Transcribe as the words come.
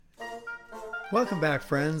Welcome back,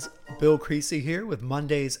 friends. Bill Creasy here with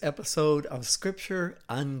Monday's episode of Scripture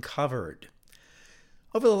Uncovered.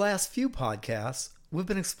 Over the last few podcasts, we've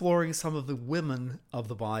been exploring some of the women of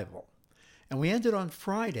the Bible. And we ended on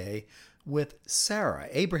Friday with Sarah,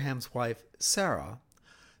 Abraham's wife Sarah,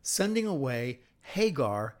 sending away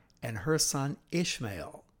Hagar and her son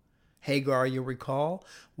Ishmael. Hagar, you recall,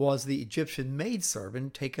 was the Egyptian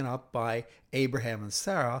maidservant taken up by Abraham and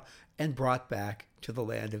Sarah and brought back to the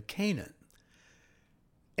land of Canaan.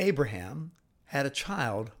 Abraham had a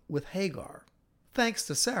child with Hagar, thanks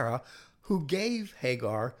to Sarah, who gave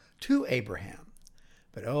Hagar to Abraham.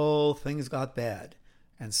 But things got bad,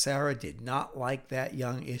 and Sarah did not like that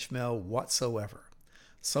young Ishmael whatsoever.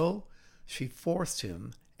 So she forced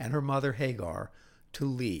him and her mother Hagar to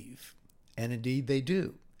leave. And indeed they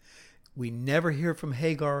do. We never hear from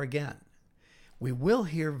Hagar again. We will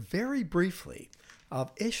hear very briefly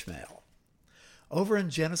of Ishmael. Over in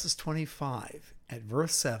Genesis 25, at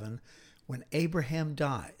verse 7, when Abraham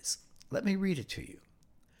dies, let me read it to you.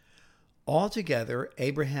 Altogether,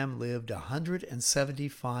 Abraham lived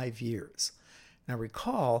 175 years. Now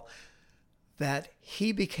recall that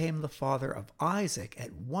he became the father of Isaac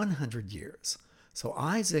at 100 years. So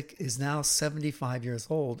Isaac is now 75 years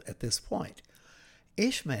old at this point.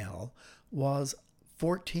 Ishmael was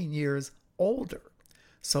 14 years older.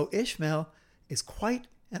 So Ishmael is quite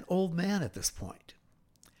an old man at this point.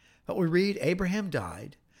 But we read Abraham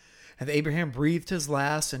died, and Abraham breathed his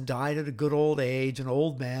last and died at a good old age, an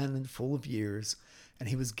old man and full of years, and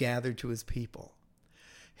he was gathered to his people.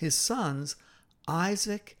 His sons,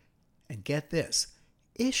 Isaac, and get this,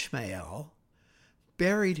 Ishmael,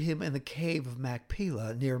 buried him in the cave of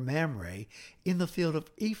Machpelah near Mamre in the field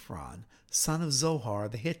of Ephron, son of Zohar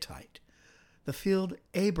the Hittite, the field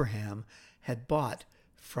Abraham had bought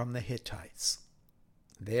from the Hittites.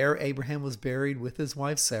 There Abraham was buried with his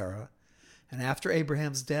wife Sarah, and after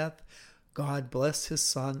Abraham's death, God blessed his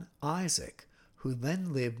son Isaac, who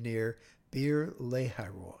then lived near Beer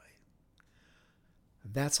Lahairoi.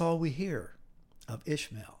 That's all we hear of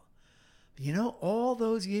Ishmael. You know, all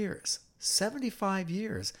those years, 75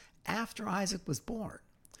 years after Isaac was born,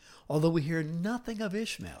 although we hear nothing of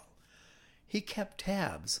Ishmael, he kept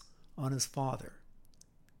tabs on his father.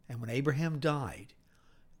 And when Abraham died,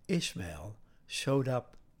 Ishmael showed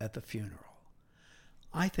up at the funeral.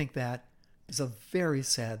 I think that is a very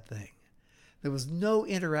sad thing. There was no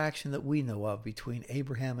interaction that we know of between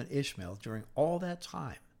Abraham and Ishmael during all that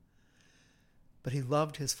time. But he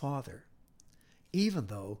loved his father, even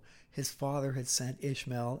though his father had sent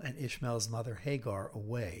Ishmael and Ishmael's mother Hagar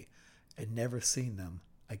away and never seen them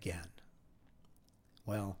again.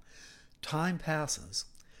 Well, time passes.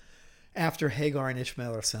 After Hagar and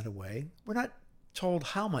Ishmael are sent away, we're not told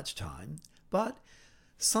how much time, but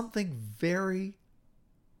something very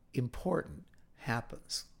important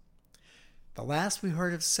happens. The last we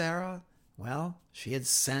heard of Sarah, well, she had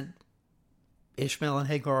sent Ishmael and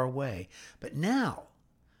Hagar away. But now,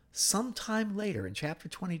 sometime later in chapter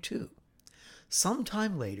 22,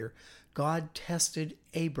 sometime later, God tested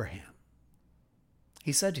Abraham.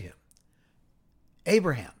 He said to him,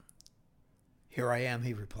 "Abraham." "Here I am,"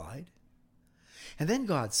 he replied. And then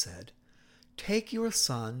God said, "Take your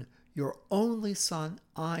son, your only son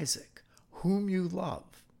Isaac, whom you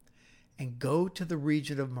love, and go to the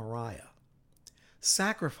region of Moriah.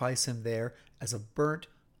 Sacrifice him there as a burnt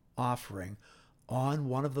offering on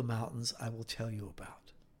one of the mountains I will tell you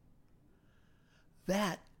about."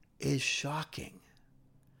 That is shocking.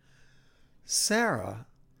 Sarah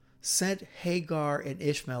sent Hagar and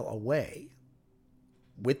Ishmael away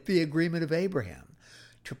with the agreement of Abraham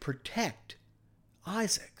to protect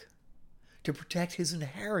Isaac, to protect his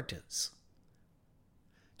inheritance,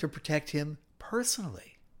 to protect him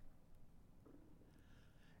personally.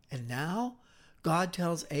 And now God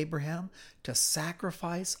tells Abraham to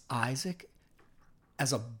sacrifice Isaac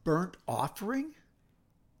as a burnt offering?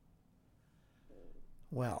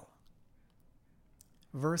 Well,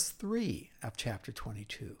 verse 3 of chapter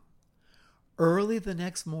 22. Early the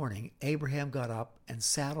next morning, Abraham got up and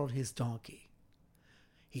saddled his donkey.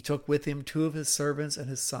 He took with him 2 of his servants and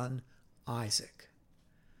his son Isaac.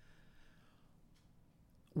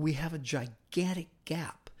 We have a gigantic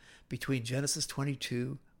gap between Genesis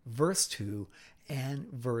 22, verse 2, and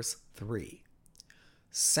verse 3.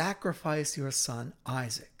 Sacrifice your son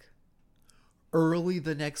Isaac. Early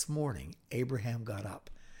the next morning, Abraham got up.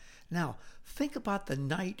 Now, think about the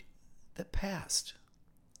night that passed.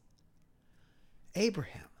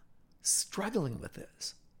 Abraham, struggling with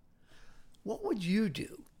this. What would you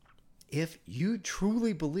do if you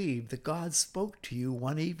truly believed that God spoke to you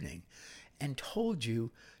one evening and told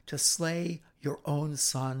you to slay your own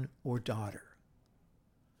son or daughter?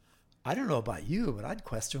 I don't know about you, but I'd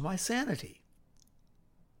question my sanity.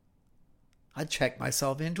 I'd check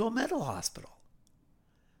myself into a mental hospital.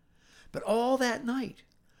 But all that night,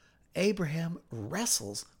 Abraham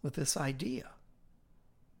wrestles with this idea.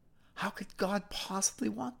 How could God possibly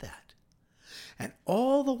want that? And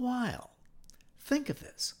all the while, think of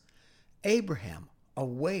this, Abraham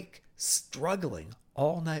awake, struggling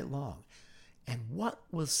all night long. And what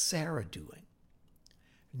was Sarah doing?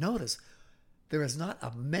 Notice there is not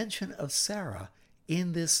a mention of Sarah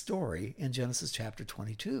in this story in Genesis chapter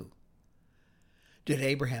 22. Did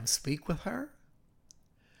Abraham speak with her?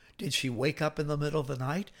 Did she wake up in the middle of the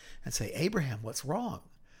night and say, Abraham, what's wrong?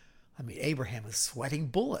 I mean, Abraham is sweating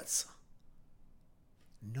bullets.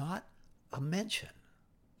 Not a mention.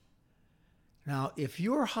 Now, if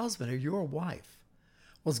your husband or your wife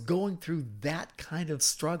was going through that kind of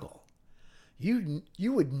struggle, you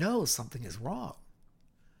would know something is wrong.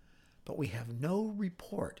 But we have no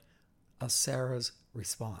report of Sarah's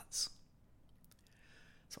response.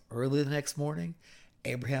 So early the next morning,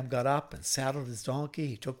 Abraham got up and saddled his donkey.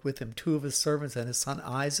 He took with him 2 of his servants and his son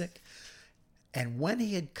Isaac. And when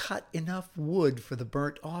he had cut enough wood for the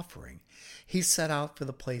burnt offering, he set out for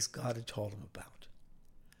the place God had told him about.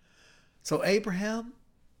 So Abraham,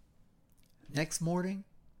 next morning,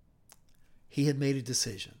 he had made a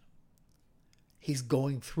decision. He's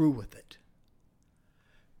going through with it.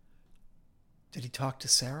 Did he talk to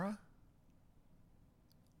Sarah?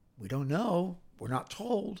 We don't know. We're not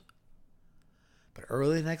told. But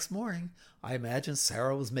early the next morning, I imagine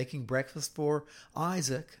Sarah was making breakfast for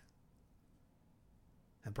Isaac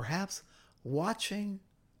and perhaps watching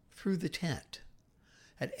through the tent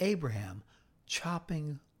at Abraham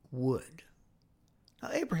chopping wood. Now,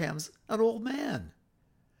 Abraham's an old man.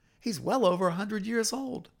 He's well over 100 years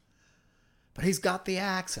old. But he's got the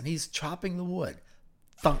axe and he's chopping the wood.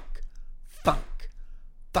 Thunk, thunk,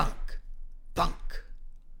 thunk, thunk.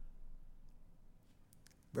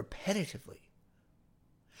 Repetitively.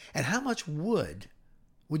 And how much wood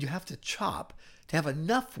would you have to chop to have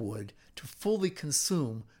enough wood to fully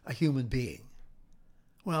consume a human being?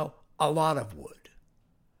 Well, a lot of wood.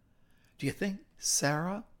 Do you think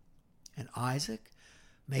Sarah and Isaac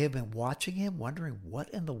may have been watching him, wondering what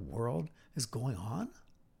in the world is going on?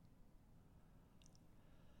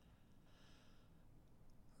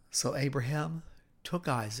 So Abraham took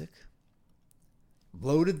Isaac,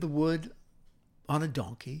 loaded the wood on a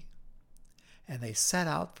donkey, and they set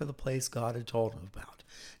out for the place God had told him about.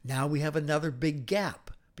 Now we have another big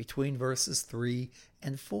gap between verses 3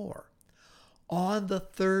 and 4. On the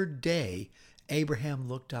 3rd day, Abraham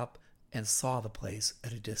looked up and saw the place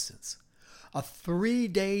at a distance. A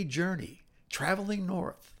 3-day journey traveling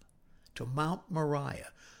north to Mount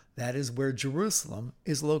Moriah. That is where Jerusalem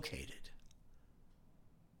is located.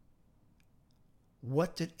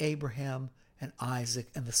 What did Abraham and Isaac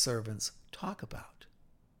and the servants talk about?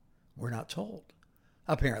 We're not told.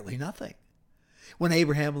 Apparently nothing. When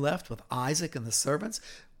Abraham left with Isaac and the servants,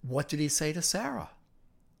 what did he say to Sarah?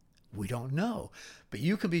 We don't know. But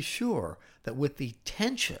you can be sure that with the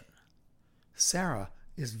tension, Sarah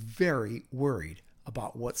is very worried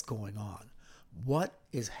about what's going on. What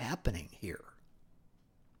is happening here?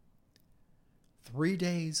 3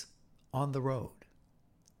 days on the road.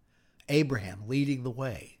 Abraham leading the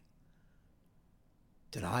way.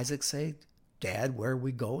 Did Isaac say, Dad, where are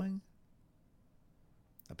we going?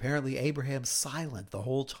 Apparently Abraham's silent the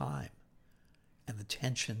whole time, and the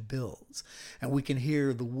tension builds. And we can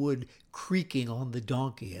hear the wood creaking on the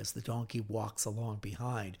donkey as the donkey walks along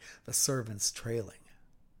behind, the servants trailing.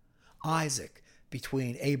 Isaac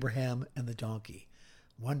between Abraham and the donkey,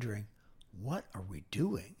 wondering, what are we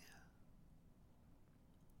doing?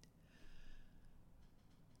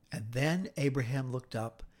 And then Abraham looked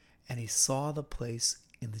up and he saw the place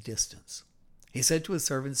in the distance. He said to his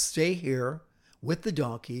servants, stay here with the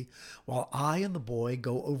donkey while I and the boy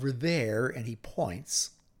go over there, and he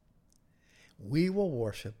points. We will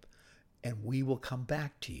worship and we will come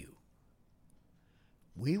back to you.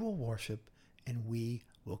 We will worship and we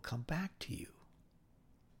will come back to you.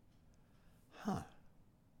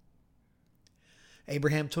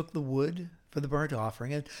 Abraham took the wood for the burnt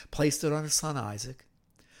offering and placed it on his son Isaac,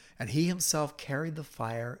 and he himself carried the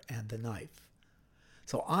fire and the knife.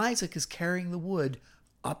 So Isaac is carrying the wood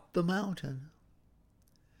up the mountain.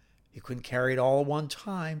 He couldn't carry it all at one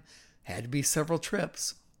time. Had to be several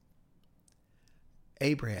trips.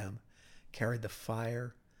 Abraham carried the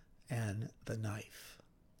fire and the knife.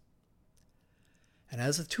 And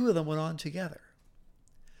as the two of them went on together,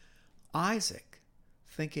 Isaac,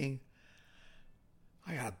 thinking,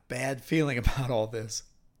 I got a bad feeling about all this,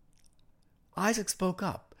 Isaac spoke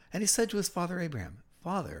up and he said to his father Abraham,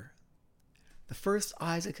 Father, the first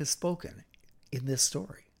Isaac has spoken in this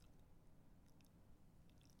story.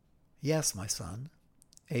 "Yes, my son,"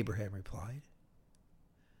 Abraham replied.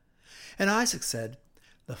 And Isaac said,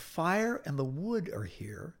 "The fire and the wood are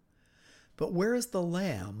here, but where is the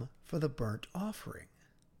lamb for the burnt offering?"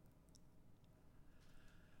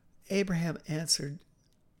 Abraham answered,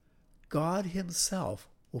 "God himself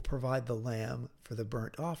will provide the lamb for the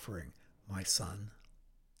burnt offering, my son."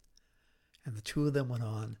 And the two of them went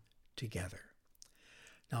on together.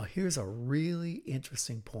 Now here's a really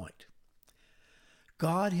interesting point.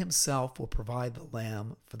 God himself will provide the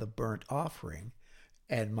lamb for the burnt offering,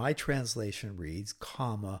 and my translation reads,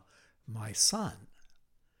 comma, my son.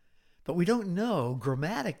 But we don't know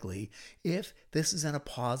grammatically if this is in a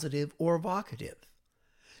positive or vocative.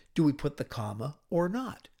 Do we put the comma or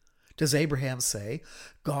not? Does Abraham say,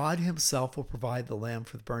 God himself will provide the lamb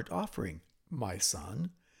for the burnt offering, my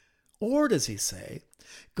son? Or does he say,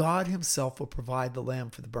 God himself will provide the lamb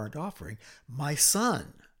for the burnt offering, my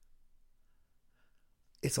son?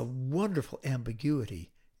 It's a wonderful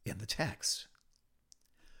ambiguity in the text.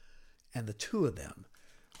 And the two of them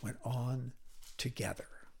went on together.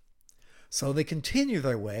 So they continued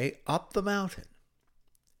their way up the mountain.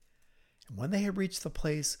 And when they had reached the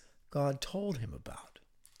place God told him about,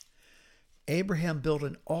 Abraham built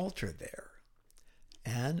an altar there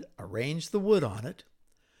and arranged the wood on it.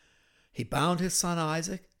 He bound his son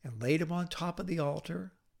Isaac and laid him on top of the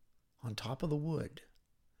altar, on top of the wood.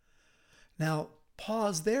 Now,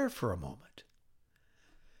 pause there for a moment.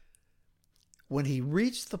 When he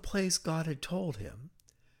reached the place God had told him,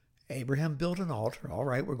 Abraham built an altar. All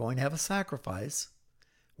right, we're going to have a sacrifice.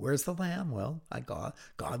 Where's the lamb? Well,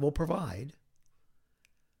 God will provide.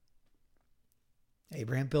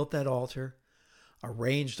 Abraham built that altar,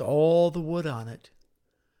 arranged all the wood on it,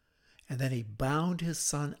 and then he bound his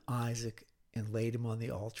son Isaac and laid him on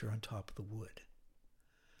the altar on top of the wood.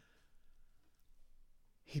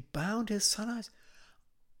 He bound his son Isaac.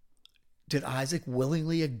 Did Isaac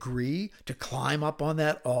willingly agree to climb up on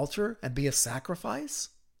that altar and be a sacrifice?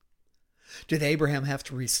 Did Abraham have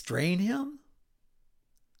to restrain him?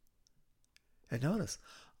 And notice,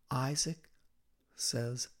 Isaac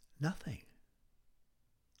says nothing.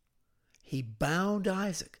 He bound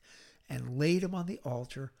Isaac and laid him on the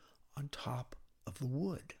altar on top of the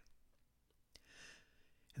wood.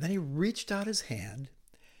 And then he reached out his hand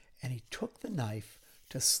and he took the knife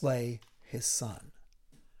to slay his son.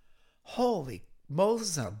 Holy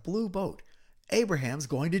Moses in a blue boat. Abraham's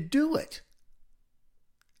going to do it.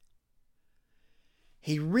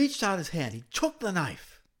 He reached out his hand. He took the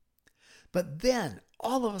knife. But then,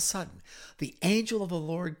 all of a sudden, the angel of the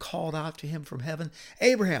Lord called out to him from heaven,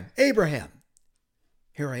 "Abraham, Abraham!"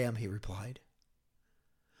 "Here I am," he replied.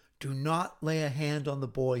 "Do not lay a hand on the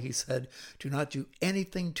boy," he said. "Do not do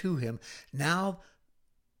anything to him. Now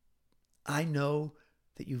I know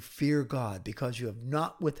that you fear God because you have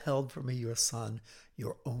not withheld from me your son,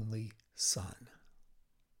 your only son."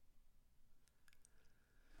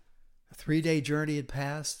 A 3-day journey had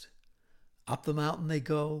passed. Up the mountain they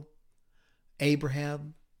go.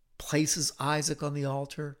 Abraham places Isaac on the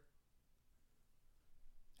altar.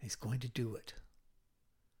 He's going to do it.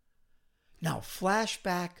 Now,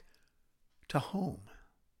 flashback to home.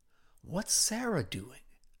 What's Sarah doing?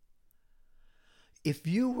 If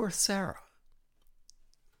you were Sarah,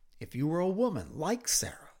 if you were a woman like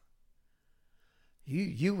Sarah,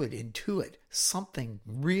 you would intuit something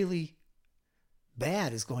really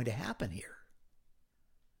bad is going to happen here.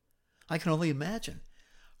 I can only imagine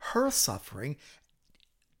her suffering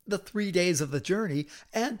the 3 days of the journey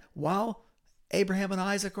and while Abraham and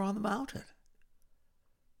Isaac are on the mountain.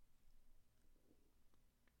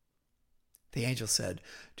 The angel said,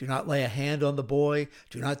 "Do not lay a hand on the boy.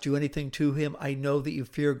 Do not do anything to him. I know that you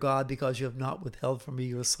fear God because you have not withheld from me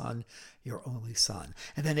your son, your only son."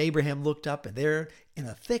 And then Abraham looked up, and there in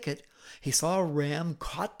a thicket, he saw a ram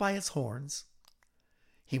caught by its horns.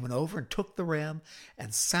 He went over and took the ram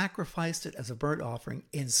and sacrificed it as a burnt offering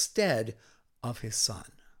instead of his son.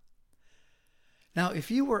 Now, if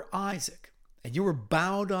you were Isaac and you were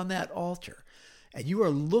bound on that altar and you are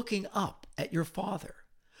looking up at your father,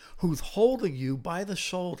 who's holding you by the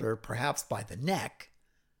shoulder, perhaps by the neck,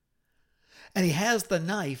 and he has the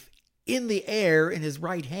knife in the air in his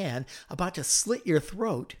right hand, about to slit your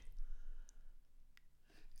throat,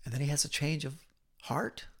 and then he has a change of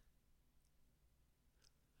heart.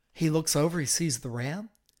 He looks over, he sees the ram,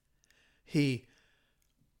 he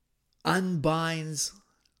unbinds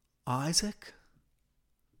Isaac.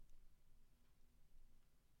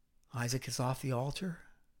 Isaac is off the altar.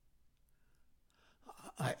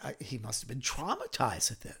 He must have been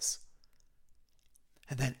traumatized at this.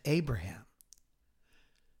 And then Abraham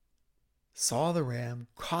saw the ram,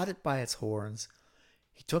 caught it by its horns.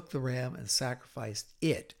 He took the ram and sacrificed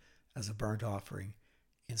it as a burnt offering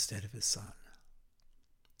instead of his son.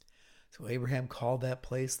 So Abraham called that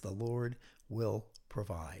place, the Lord will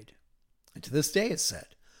provide. And to this day it's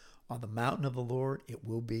said, on the mountain of the Lord it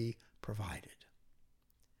will be provided.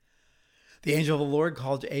 The angel of the Lord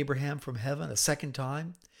called to Abraham from heaven a second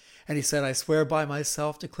time, and he said, I swear by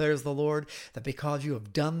myself, declares the Lord, that because you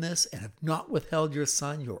have done this and have not withheld your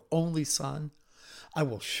son, your only son, I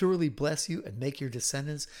will surely bless you and make your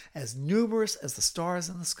descendants as numerous as the stars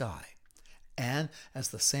in the sky and as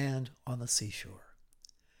the sand on the seashore.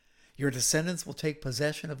 Your descendants will take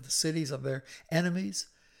possession of the cities of their enemies,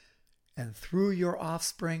 and through your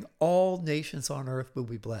offspring all nations on earth will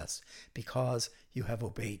be blessed, because you have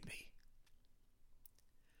obeyed me.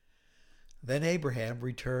 Then Abraham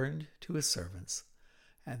returned to his servants,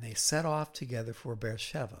 and they set off together for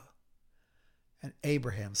Beersheba, and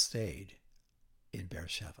Abraham stayed in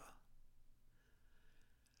Beersheba.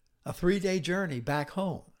 A 3-day journey back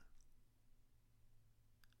home.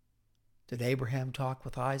 Did Abraham talk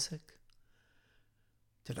with Isaac?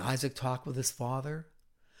 Did Isaac talk with his father?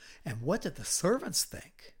 And what did the servants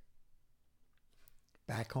think?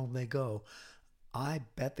 Back home they go. I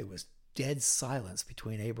bet there was dead silence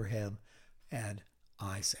between Abraham and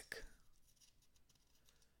Isaac.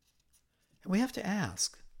 And we have to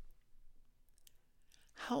ask,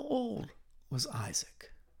 how old was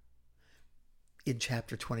Isaac in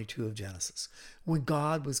chapter 22 of Genesis when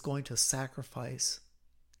God was going to sacrifice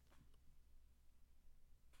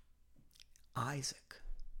Isaac?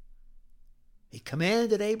 He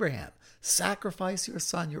commanded Abraham, sacrifice your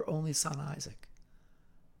son, your only son Isaac.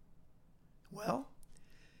 Well,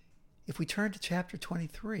 if we turn to chapter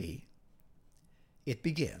 23, it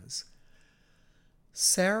begins,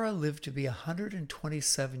 Sarah lived to be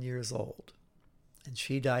 127 years old, and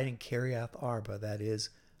she died in Kiriath Arba, that is,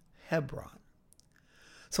 Hebron.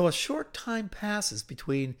 So a short time passes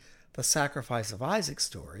between the sacrifice of Isaac's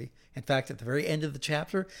story. In fact, at the very end of the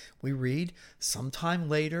chapter, we read, sometime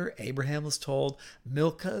later, Abraham was told,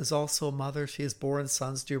 Milcah is also a mother. She has borne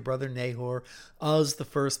sons to your brother Nahor, Uz the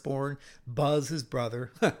firstborn, Buz his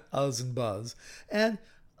brother, Uz and Buz, and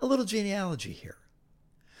a little genealogy here.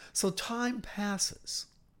 So time passes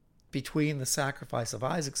between the sacrifice of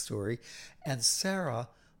Isaac's story and Sarah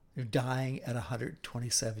dying at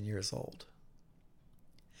 127 years old.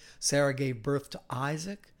 Sarah gave birth to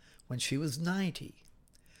Isaac when she was 90.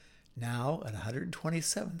 Now, at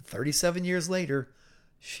 127, 37 years later,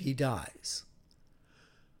 she dies.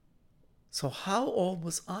 So how old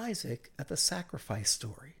was Isaac at the sacrifice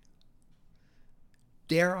story?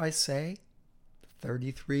 Dare I say,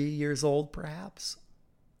 33 years old perhaps?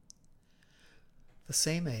 The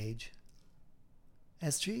same age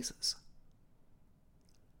as Jesus.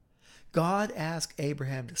 God asked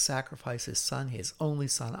Abraham to sacrifice his son, his only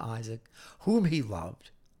son Isaac, whom he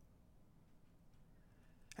loved.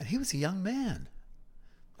 And he was a young man,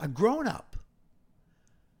 a grown-up.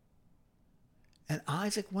 And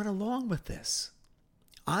Isaac went along with this.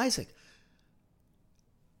 Isaac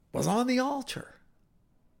was on the altar.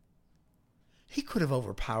 He could have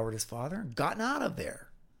overpowered his father and gotten out of there.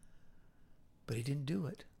 But he didn't do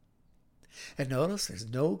it. And notice there's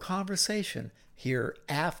no conversation here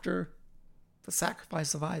after the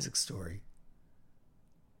sacrifice of Isaac's story.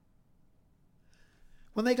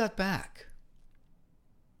 When they got back,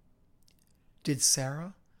 did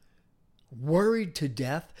Sarah, worried to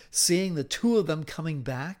death, seeing the two of them coming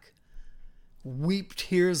back, weep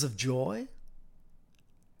tears of joy?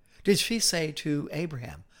 Did she say to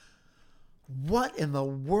Abraham, what in the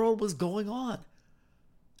world was going on?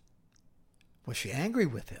 Was she angry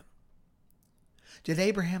with him? Did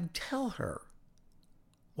Abraham tell her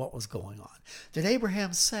what was going on? Did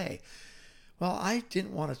Abraham say, well, I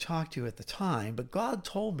didn't want to talk to you at the time, but God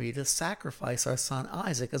told me to sacrifice our son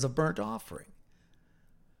Isaac as a burnt offering.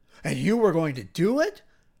 And you were going to do it?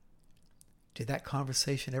 Did that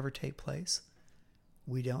conversation ever take place?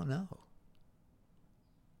 We don't know.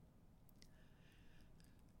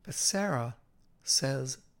 But Sarah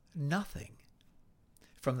says nothing.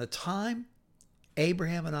 From the time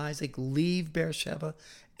Abraham and Isaac leave Beersheba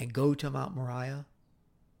and go to Mount Moriah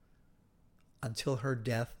until her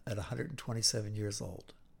death at 127 years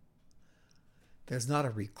old. There's not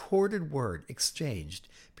a recorded word exchanged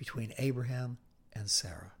between Abraham and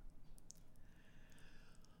Sarah.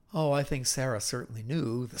 Oh, I think Sarah certainly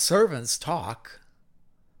knew. The servants talk.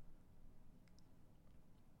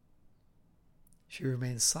 She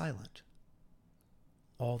remained silent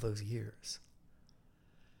all those years.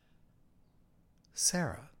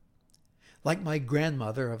 Sarah, like my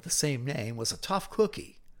grandmother of the same name, was a tough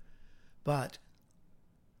cookie, But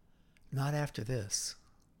not after this.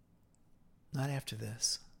 Not after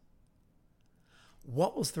this.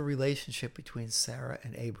 What was the relationship between Sarah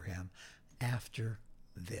and Abraham after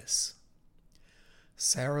this?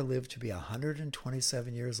 Sarah lived to be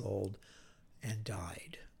 127 years old and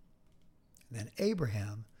died. And then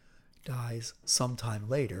Abraham dies sometime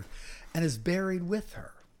later and is buried with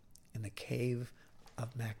her in the cave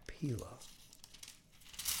of Machpelah.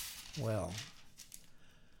 Well,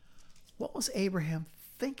 what was Abraham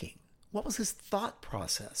thinking? What was his thought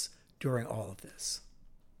process during all of this?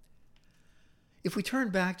 If we turn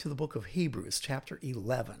back to the book of Hebrews, chapter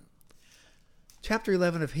 11, chapter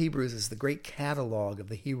 11 of Hebrews is the great catalog of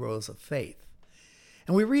the heroes of faith.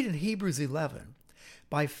 And we read in Hebrews 11,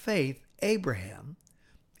 by faith, Abraham,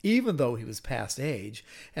 even though he was past age,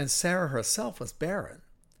 and Sarah herself was barren,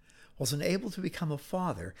 was enabled to become a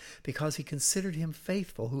father because he considered him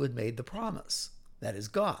faithful who had made the promise, that is,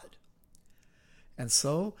 God. And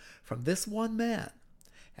so, from this one man,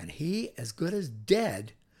 and he as good as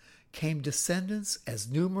dead, came descendants as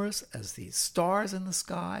numerous as the stars in the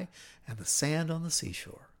sky and the sand on the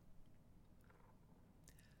seashore.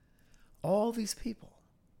 All these people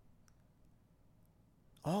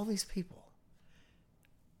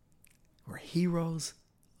were heroes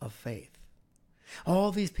of faith.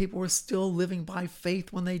 All these people were still living by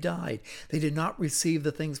faith when they died. They did not receive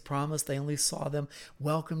the things promised. They only saw them,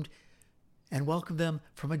 welcomed them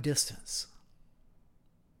from a distance.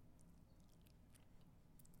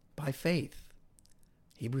 By faith,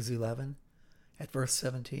 Hebrews 11 at verse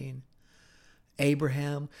 17,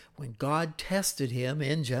 Abraham, when God tested him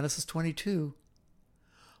in Genesis 22,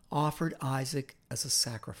 offered Isaac as a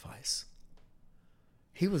sacrifice.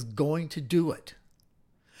 He was going to do it.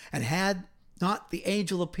 And had not the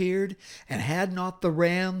angel appeared, and had not the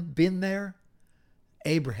ram been there,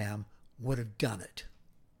 Abraham would have done it.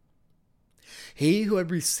 He who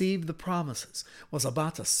had received the promises was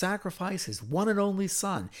about to sacrifice his one and only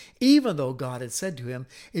son, even though God had said to him,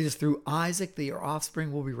 "It is through Isaac that your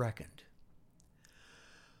offspring will be reckoned."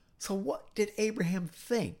 So what did Abraham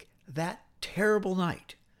think that terrible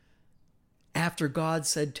night after God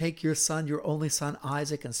said, "Take your son, your only son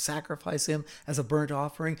Isaac, and sacrifice him as a burnt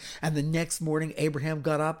offering"? And the next morning Abraham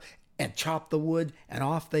got up and chopped the wood, and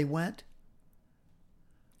off they went?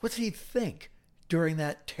 What did he think during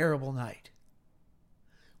that terrible night?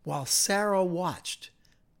 While Sarah watched,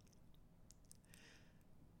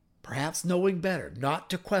 perhaps knowing better not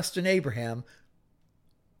to question Abraham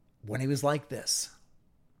when he was like this.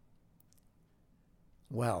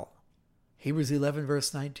 Well, Hebrews 11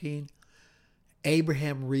 verse 19,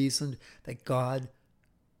 Abraham reasoned that God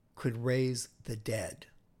could raise the dead.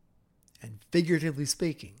 And figuratively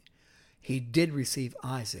speaking, he did receive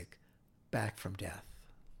Isaac back from death.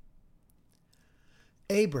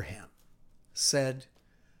 Abraham said,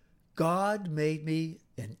 God made me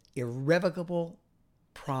an irrevocable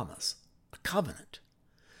promise, a covenant,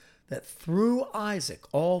 that through Isaac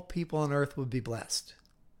all people on earth would be blessed.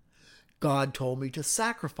 God told me to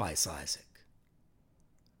sacrifice Isaac.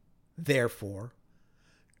 Therefore,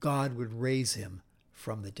 God would raise him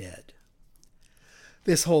from the dead.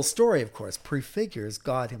 This whole story, of course, prefigures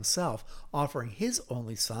God himself offering his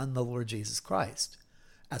only son, the Lord Jesus Christ,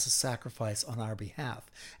 as a sacrifice on our behalf.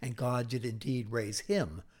 And God did indeed raise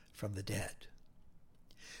him from the dead.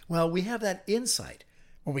 Well, we have that insight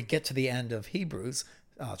when we get to the end of Hebrews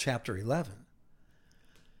chapter 11.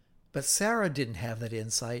 But Sarah didn't have that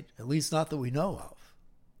insight, at least not that we know of.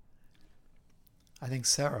 I think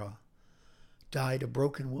Sarah died a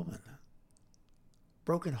broken woman,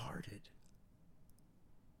 brokenhearted,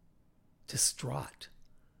 distraught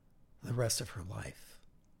the rest of her life.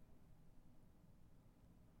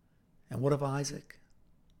 And what of Isaac?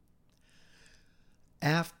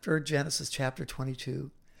 After Genesis chapter 22,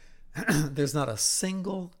 there's not a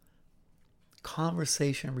single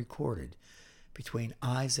conversation recorded between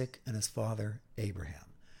Isaac and his father Abraham.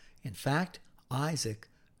 In fact, Isaac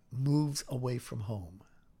moves away from home.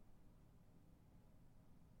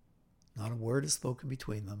 Not a word is spoken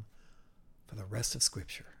between them for the rest of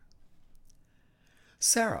Scripture.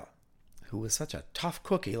 Sarah, who was such a tough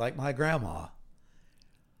cookie like my grandma,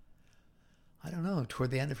 I don't know,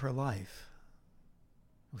 toward the end of her life,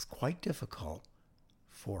 it was quite difficult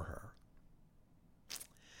for her.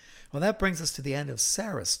 Well, that brings us to the end of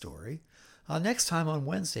Sarah's story. Next time on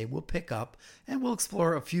Wednesday, we'll pick up and we'll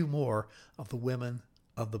explore a few more of the women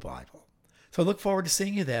of the Bible. So I look forward to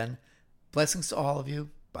seeing you then. Blessings to all of you.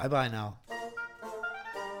 Bye-bye now.